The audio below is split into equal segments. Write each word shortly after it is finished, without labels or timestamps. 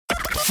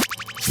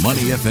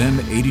Money FM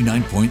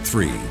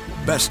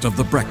 89.3, best of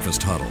the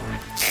breakfast huddle.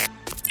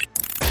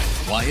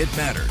 Why it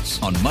matters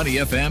on Money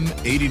FM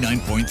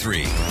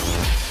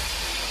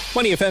 89.3.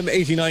 Money FM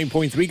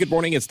 89.3. Good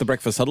morning. It's the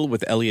Breakfast Huddle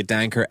with Elliot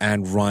Danker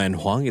and Ryan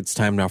Huang. It's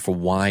time now for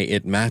Why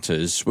It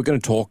Matters. We're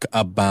going to talk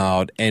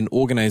about an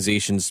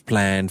organization's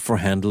plan for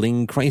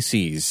handling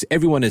crises.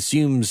 Everyone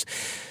assumes,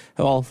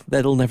 well,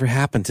 that'll never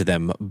happen to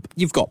them.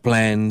 You've got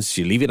plans,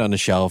 you leave it on the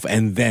shelf,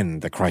 and then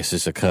the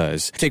crisis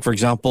occurs. Take, for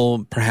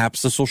example,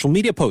 perhaps a social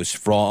media post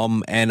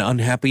from an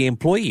unhappy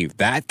employee.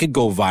 That could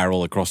go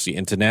viral across the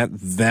internet.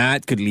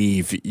 That could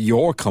leave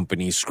your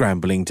company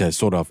scrambling to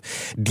sort of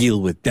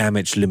deal with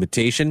damage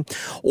limitation.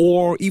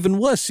 Or even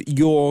worse,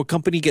 your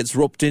company gets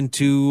roped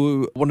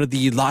into one of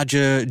the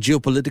larger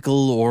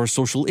geopolitical or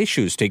social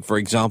issues. Take, for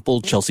example,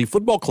 Chelsea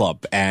Football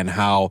Club and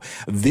how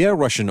their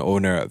Russian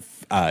owner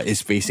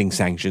is facing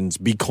sanctions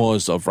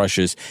because of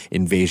Russia's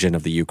invasion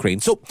of the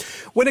Ukraine. So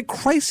when a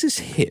crisis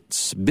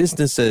hits,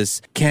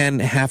 businesses can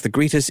have the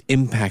greatest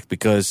impact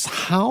because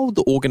how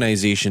the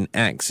organization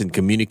acts and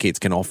communicates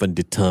can often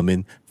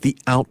determine the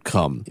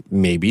outcome.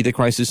 Maybe the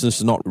crisis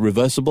is not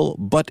reversible,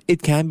 but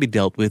it can be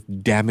dealt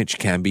with. Damage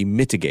can be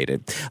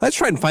mitigated. Let's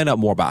try and find out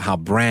more about how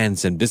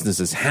brands and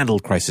businesses handle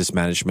crisis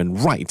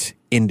management right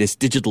in this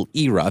digital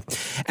era.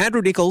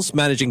 Andrew Nichols,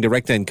 Managing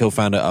Director and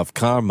Co-founder of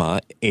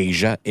Karma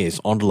Asia, is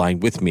on the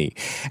line with me.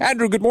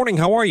 Andrew, good morning.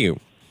 How are you?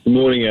 Good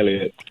morning,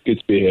 Elliot.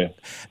 Good to be here.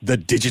 The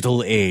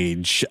digital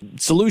age.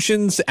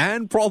 Solutions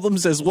and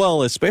problems as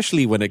well,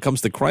 especially when it comes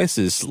to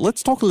crisis.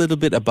 Let's talk a little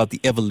bit about the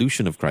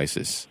evolution of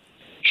crisis.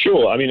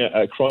 Sure. I mean,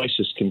 a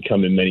crisis can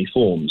come in many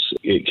forms.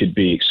 It could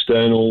be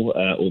external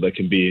or there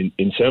can be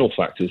internal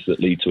factors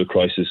that lead to a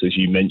crisis, as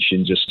you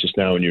mentioned just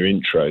now in your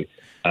intro.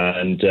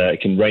 And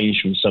it can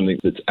range from something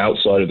that's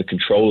outside of the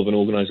control of an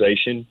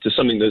organization to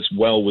something that's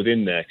well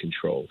within their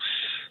control.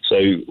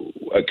 So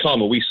at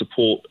Karma, we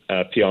support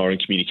PR and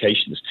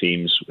communications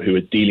teams who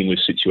are dealing with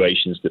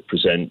situations that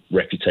present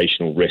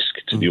reputational risk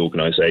to the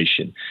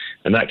organization.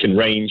 And that can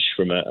range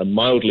from a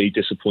mildly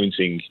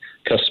disappointing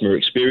customer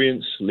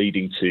experience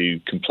leading to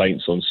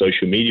complaints on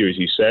social media, as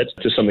you said,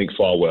 to something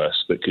far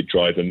worse that could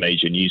drive a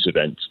major news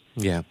event.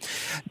 Yeah.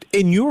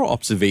 In your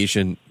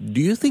observation,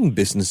 do you think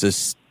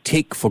businesses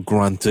take for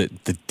granted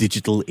the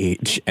digital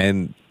age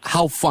and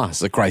how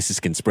fast a crisis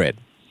can spread?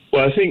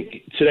 Well, I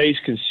think today's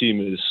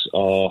consumers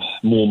are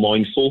more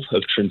mindful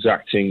of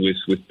transacting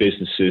with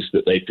businesses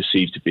that they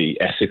perceive to be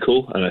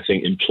ethical. And I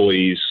think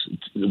employees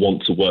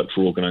want to work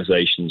for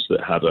organizations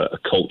that have a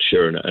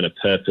culture and a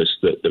purpose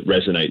that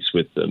resonates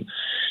with them.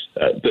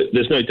 But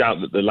there's no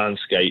doubt that the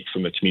landscape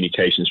from a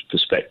communications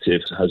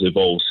perspective has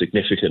evolved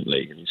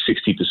significantly. I mean,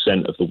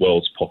 60% of the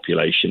world's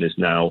population is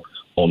now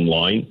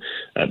online.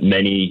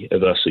 Many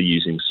of us are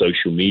using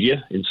social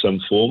media in some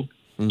form.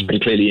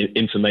 And clearly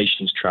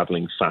information is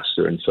traveling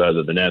faster and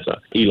further than ever.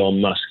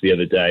 Elon Musk the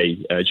other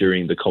day,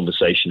 during the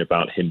conversation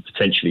about him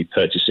potentially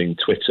purchasing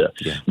Twitter,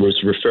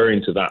 was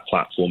referring to that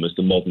platform as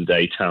the modern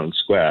day town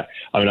square.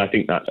 I mean, I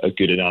think that's a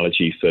good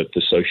analogy for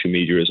social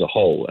media as a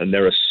whole. And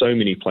there are so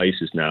many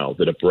places now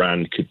that a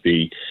brand could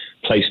be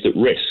placed at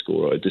risk,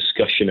 or a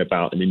discussion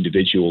about an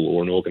individual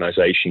or an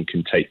organization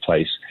can take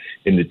place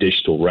in the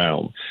digital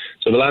realm.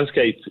 So the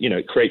landscape,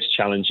 it creates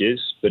challenges,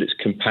 but it's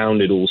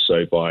compounded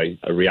also by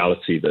a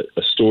reality that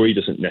a story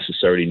doesn't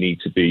necessarily need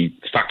to be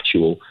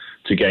factual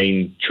to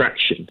gain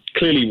traction.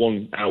 Clearly,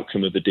 one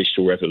outcome of the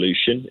digital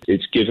revolution,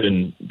 it's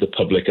given the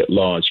public at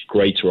large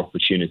greater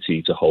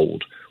opportunity to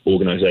hold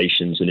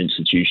organizations and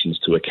institutions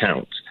to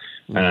account.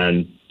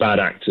 And bad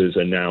actors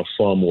are now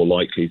far more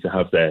likely to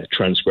have their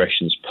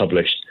transgressions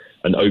published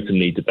and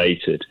openly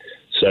debated.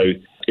 So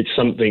it's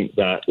something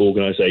that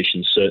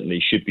organizations certainly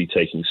should be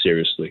taking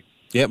seriously.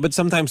 Yeah, but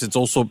sometimes it's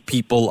also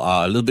people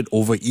are a little bit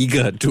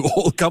overeager to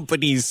hold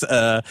companies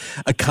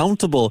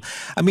accountable.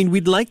 I mean,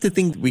 we'd like to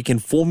think we can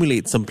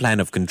formulate some plan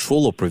of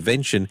control or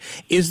prevention.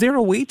 Is there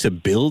a way to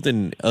build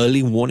an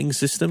early warning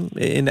system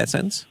in that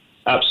sense?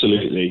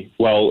 Absolutely.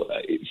 Well,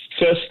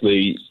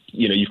 firstly,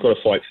 you've got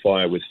to fight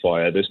fire with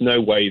fire. There's no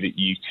way that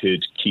you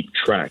could keep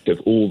track of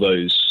all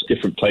those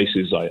different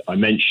places I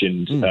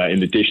mentioned in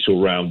the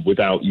digital realm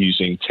without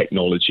using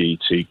technology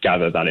to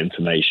gather that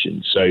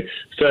information. So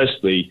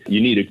firstly,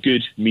 you need a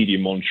good media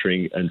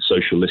monitoring and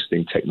social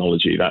listening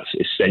technology. That's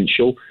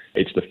essential.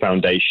 It's the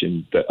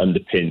foundation that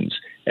underpins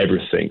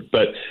everything.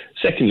 But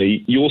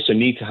secondly, you also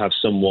need to have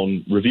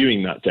someone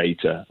reviewing that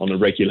data on a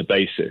regular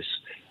basis.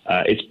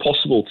 It's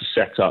possible to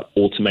set up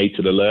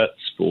automated alerts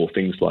for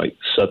things like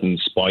sudden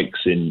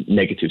spikes in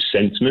negative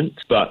sentiment,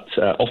 but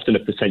often a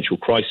potential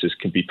crisis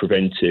can be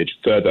prevented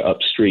further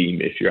upstream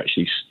if you're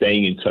actually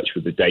staying in touch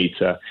with the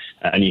data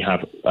and you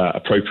have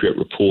appropriate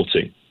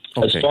reporting.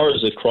 Okay. As far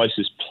as a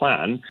crisis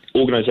plan,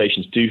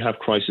 organizations do have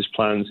crisis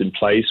plans in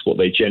place. What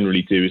they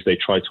generally do is they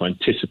try to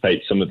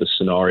anticipate some of the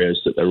scenarios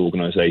that their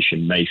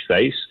organization may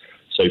face.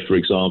 So So, for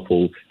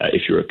example,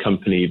 if you're a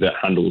company that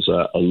handles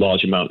a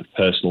large amount of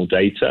personal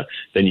data,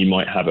 then you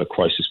might have a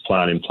crisis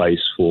plan in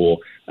place for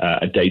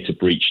a data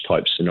breach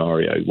type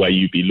scenario where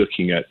you'd be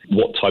looking at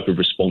what type of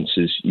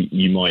responses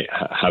you might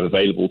have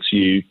available to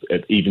you,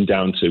 even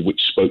down to which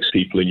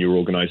spokespeople in your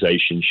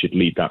organization should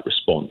lead that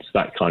response,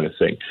 that kind of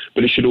thing.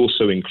 But it should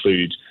also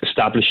include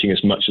establishing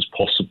as much as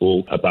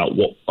possible about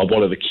what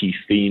are the key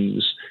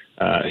themes,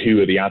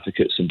 who are the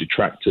advocates and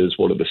detractors,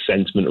 what are the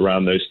sentiment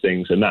around those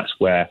things, and that's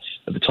where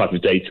the type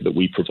of data that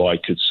we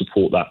provide could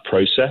support that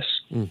process.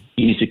 You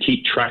need to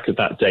keep track of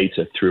that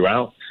data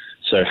throughout.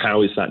 So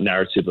how is that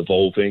narrative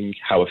evolving?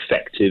 How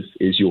effective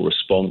is your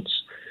response?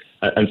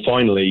 And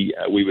finally,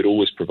 we would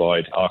always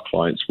provide our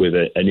clients with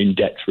an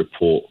in-depth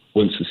report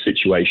once the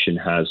situation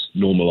has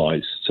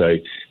normalized. So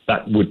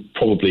that would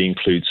probably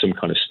include some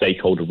kind of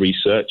stakeholder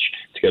research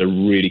to get a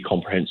really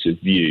comprehensive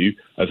view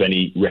of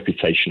any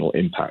reputational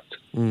impact.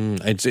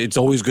 It's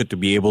always good to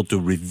be able to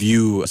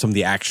review some of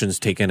the actions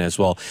taken as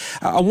well.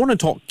 I want to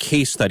talk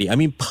case study. I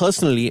mean,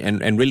 personally,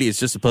 and really it's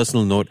just a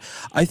personal note,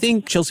 I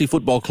think Chelsea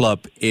Football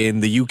Club in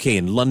the UK,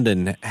 in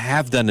London,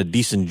 have done a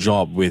decent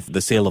job with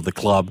the sale of the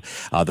club.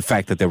 The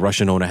fact that their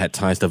Russian owner had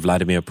ties to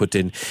Vladimir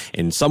Putin.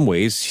 In some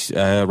ways,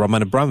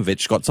 Roman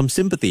Abramovich got some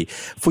sympathy.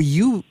 For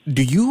you,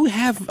 do you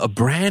have a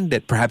brand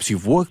that perhaps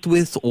you've worked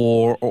with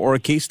or a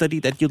case study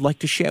that you'd like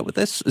to share with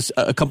us?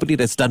 A company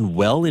that's done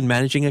well in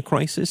managing a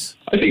crisis?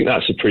 I think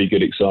that's a pretty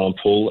good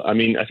example. I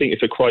mean, I think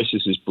if a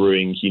crisis is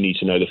brewing, you need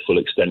to know the full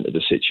extent of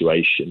the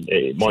situation.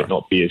 It might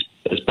not be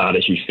as bad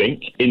as you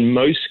think. In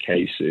most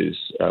cases,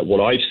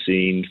 what I've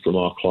seen from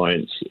our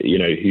clients,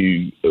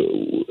 who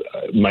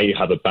may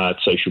have a bad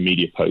social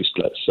media post,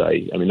 let's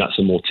say, I mean, that's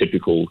a more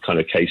typical kind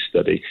of case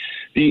study.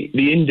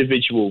 The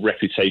individual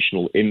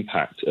reputational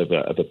impact of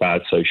a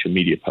bad social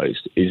media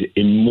post is,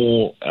 in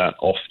more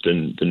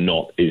often than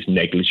not, is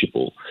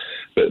negligible.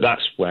 But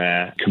that's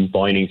where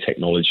combining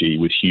technology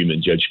with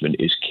human judgment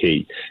is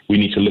key. We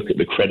need to look at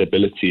the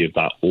credibility of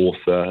that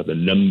author, the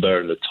number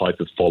and the type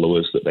of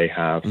followers that they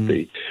have,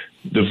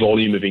 the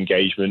volume of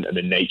engagement and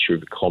the nature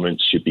of the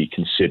comments should be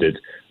considered,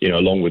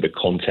 along with the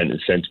content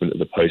and sentiment of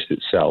the post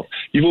itself.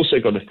 You've also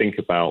got to think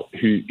about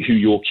who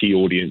your key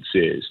audience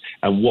is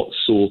and what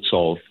sort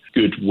of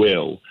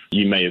goodwill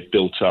you may have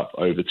built up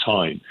over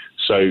time.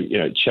 So,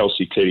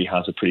 Chelsea clearly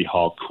has a pretty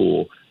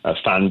hardcore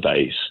fan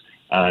base.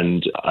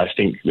 And I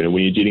think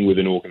when you're dealing with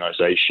an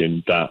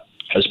organisation that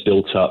has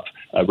built up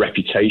a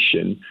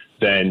reputation,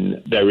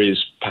 then there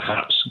is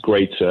perhaps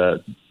greater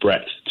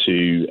breadth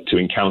to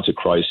encounter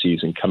crises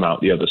and come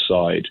out the other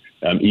side,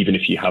 even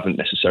if you haven't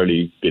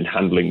necessarily been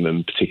handling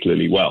them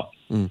particularly well.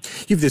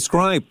 You've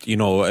described,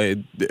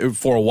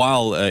 for a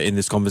while in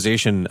this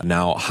conversation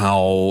now,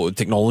 how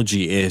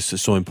technology is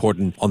so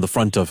important on the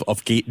front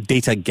of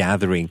data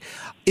gathering.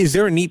 Is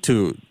there a need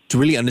to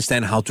really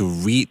understand how to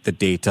read the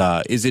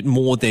data? Is it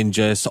more than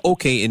just,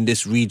 okay, in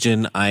this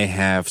region, I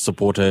have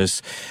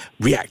supporters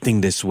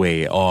reacting this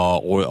way,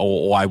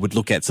 or I would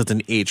look at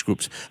certain age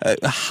groups?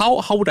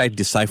 How would I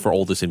decipher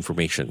all this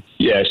information?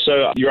 Yeah,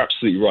 so you're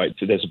absolutely right.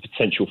 So there's a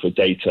potential for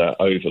data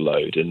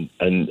overload. And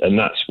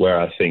that's where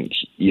I think,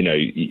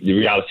 the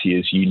reality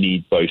is you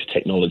need both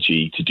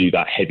technology to do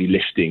that heavy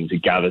lifting, to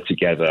gather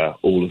together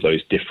all of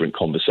those different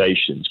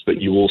conversations.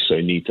 But you also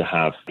need to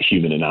have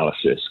human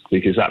analysis,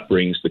 because that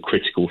brings the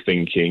critical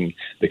thinking,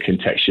 the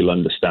contextual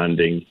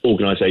understanding,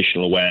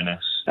 organizational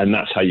awareness, and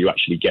that's how you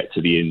actually get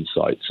to the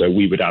insight. So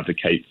we would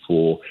advocate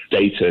for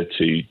data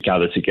to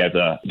gather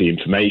together the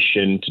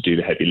information, to do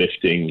the heavy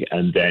lifting,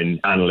 and then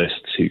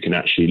analysts who can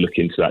actually look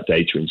into that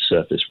data and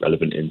surface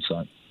relevant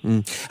insight.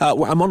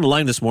 I'm on the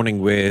line this morning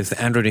with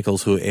Andrew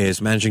Nichols, who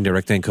is Managing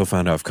Director and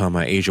Co-founder of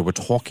Karma Asia. We're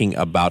talking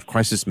about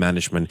crisis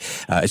management,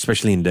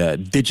 especially in the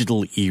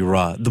digital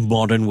era, the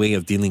modern way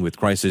of dealing with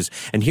crisis.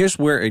 And here's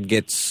where it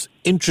gets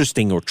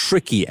interesting or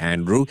tricky,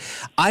 Andrew.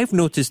 I've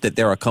noticed that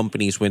there are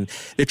companies, when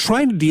they're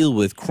trying to deal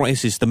with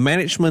crisis, the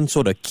management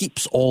sort of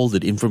keeps all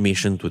the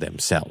information to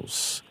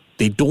themselves.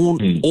 They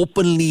don't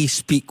openly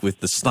speak with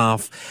the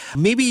staff.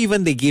 Maybe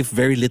even they give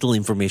very little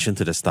information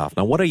to the staff.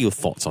 Now, what are your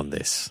thoughts on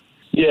this?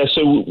 Yeah,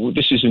 so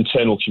this is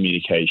internal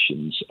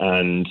communications,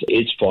 and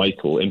it's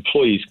vital.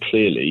 Employees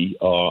clearly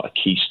are a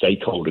key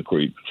stakeholder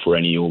group for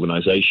any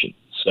organisation.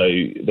 So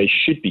they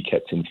should be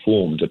kept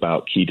informed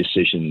about key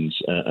decisions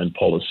and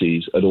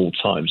policies at all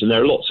times. And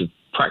there are lots of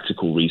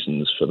practical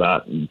reasons for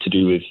that, to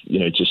do with,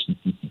 just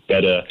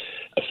better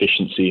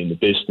efficiency in the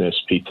business.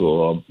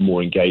 People are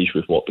more engaged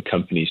with what the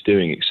company's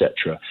doing,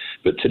 etc.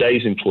 But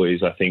today's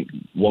employees, I think,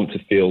 want to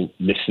feel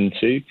listened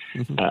to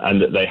and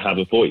that they have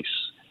a voice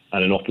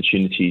and an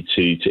opportunity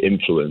to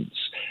influence.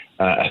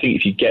 I think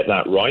if you get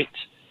that right,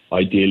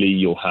 ideally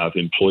you'll have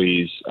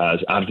employees as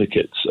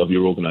advocates of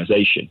your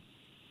organisation.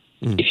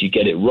 If you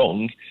get it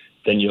wrong,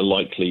 then you're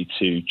likely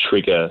to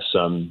trigger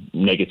some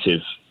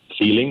negative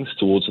feelings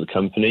towards the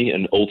company,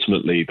 and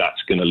ultimately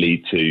that's going to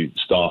lead to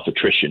staff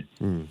attrition.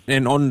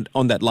 And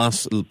on that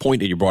last point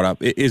that you brought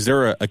up, is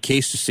there a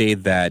case to say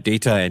that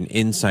data and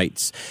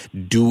insights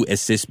do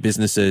assist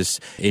businesses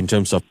in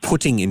terms of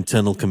putting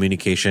internal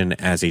communication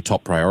as a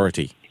top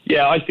priority?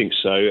 Yeah, I think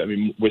so. I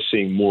mean, we're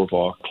seeing more of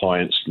our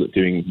clients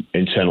doing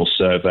internal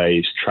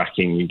surveys,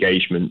 tracking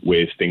engagement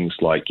with things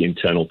like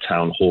internal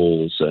town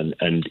halls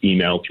and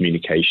email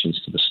communications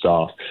to the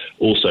staff.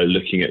 Also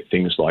looking at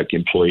things like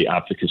employee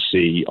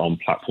advocacy on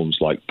platforms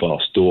like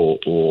Glassdoor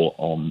or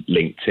on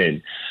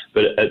LinkedIn.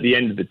 But at the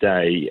end of the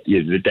day,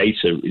 the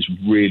data is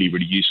really,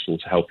 really useful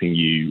to helping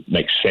you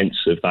make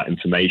sense of that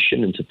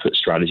information and to put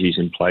strategies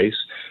in place.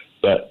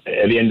 But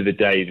at the end of the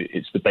day,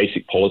 it's the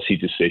basic policy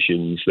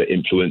decisions that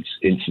influence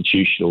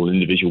institutional and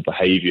individual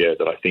behaviour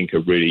that I think are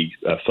really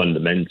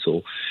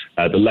fundamental.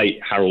 The late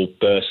Harold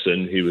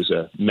Burson, who was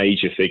a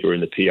major figure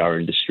in the PR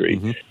industry,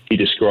 he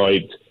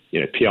described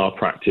PR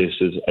practice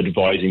as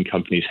advising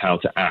companies how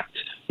to act,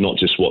 not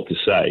just what to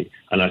say.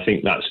 And I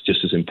think that's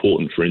just as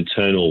important for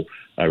internal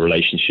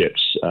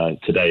relationships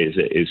today as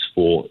it is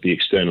for the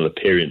external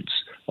appearance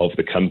of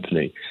the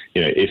company.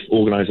 If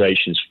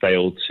organizations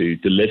fail to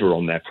deliver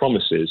on their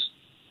promises,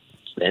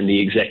 then the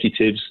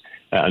executives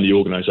and the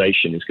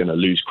organization is going to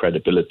lose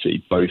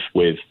credibility, both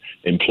with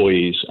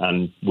employees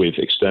and with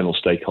external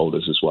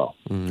stakeholders as well.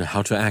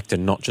 How to act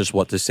and not just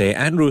what to say.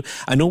 Andrew,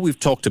 I know we've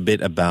talked a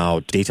bit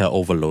about data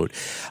overload,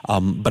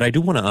 but I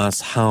do want to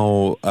ask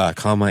how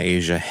Karma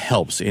Asia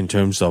helps in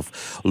terms of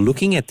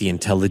looking at the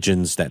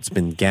intelligence that's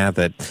been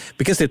gathered,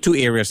 because there are two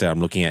areas that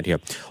I'm looking at here.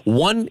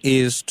 One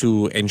is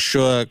to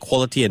ensure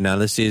quality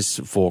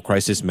analysis for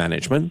crisis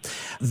management.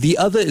 The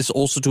other is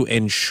also to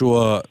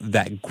ensure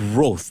that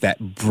growth,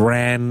 that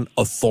brand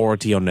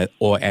authority on it,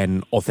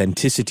 and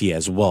authenticity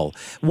as well.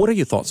 What are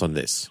your thoughts on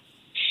this?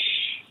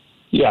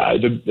 Yeah,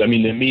 the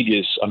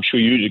media's, I'm sure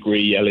you'd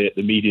agree, Elliot,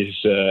 the media's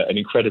an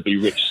incredibly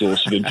rich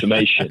source of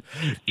information.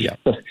 Yeah.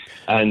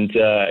 And,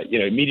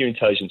 media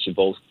intelligence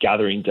involves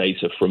gathering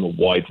data from a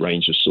wide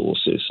range of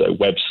sources, so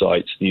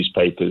websites,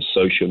 newspapers,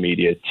 social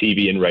media,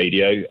 TV and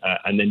radio,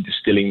 and then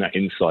distilling that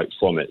insight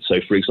from it. So,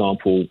 for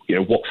example,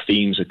 what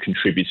themes are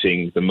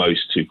contributing the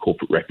most to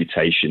corporate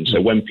reputation?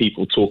 So when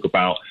people talk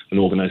about an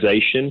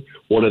organization,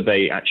 what are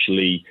they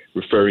actually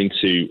referring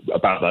to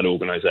about that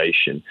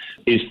organization?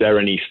 Is there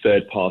any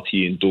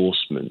third-party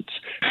endorsement?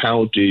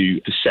 How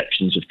do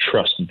perceptions of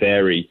trust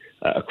vary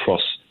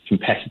across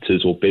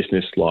competitors or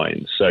business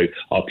lines? So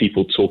are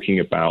people talking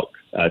about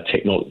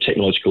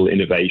technological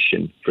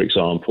innovation, for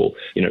example?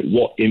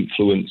 What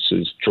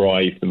influences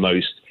drive the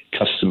most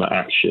customer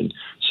action?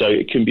 So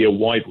it can be a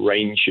wide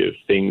range of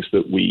things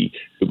that we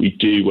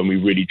do when we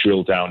really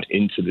drill down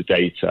into the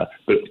data.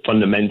 But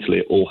fundamentally,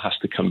 it all has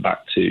to come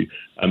back to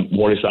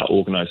what is that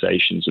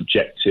organization's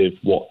objective,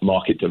 what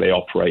market do they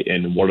operate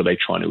in, and what are they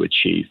trying to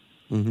achieve?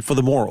 For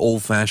the more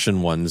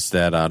old-fashioned ones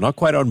that are not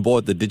quite on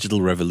board the digital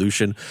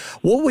revolution,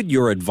 what would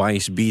your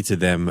advice be to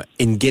them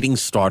in getting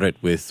started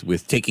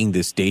with taking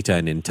this data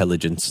and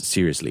intelligence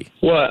seriously?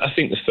 Well, I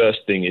think the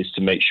first thing is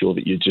to make sure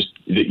that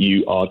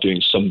you are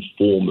doing some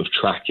form of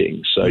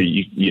tracking. So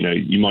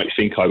you might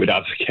think I would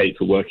advocate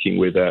for working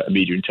with a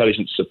media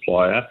intelligence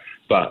supplier,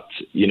 but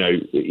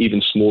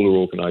even smaller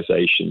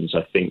organizations,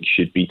 I think,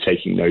 should be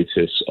taking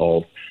notice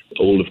of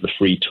all of the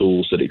free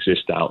tools that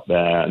exist out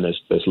there, and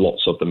there's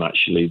lots of them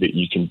actually that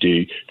you can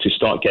do to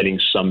start getting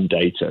some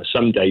data.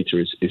 Some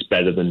data is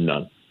better than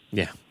none.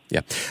 Yeah.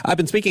 I've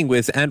been speaking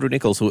with Andrew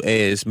Nichols, who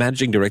is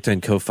Managing Director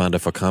and Co-founder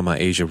for Karma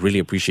Asia. Really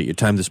appreciate your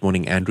time this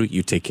morning, Andrew.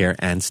 You take care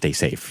and stay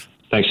safe.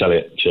 Thanks,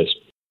 Elliot. Cheers.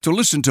 To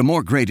listen to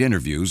more great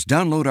interviews,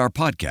 download our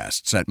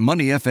podcasts at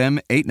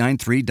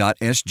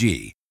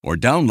moneyfm893.sg or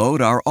download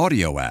our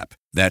audio app.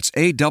 That's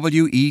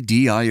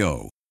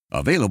AWEDIO.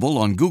 Available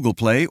on Google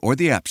Play or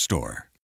the App Store.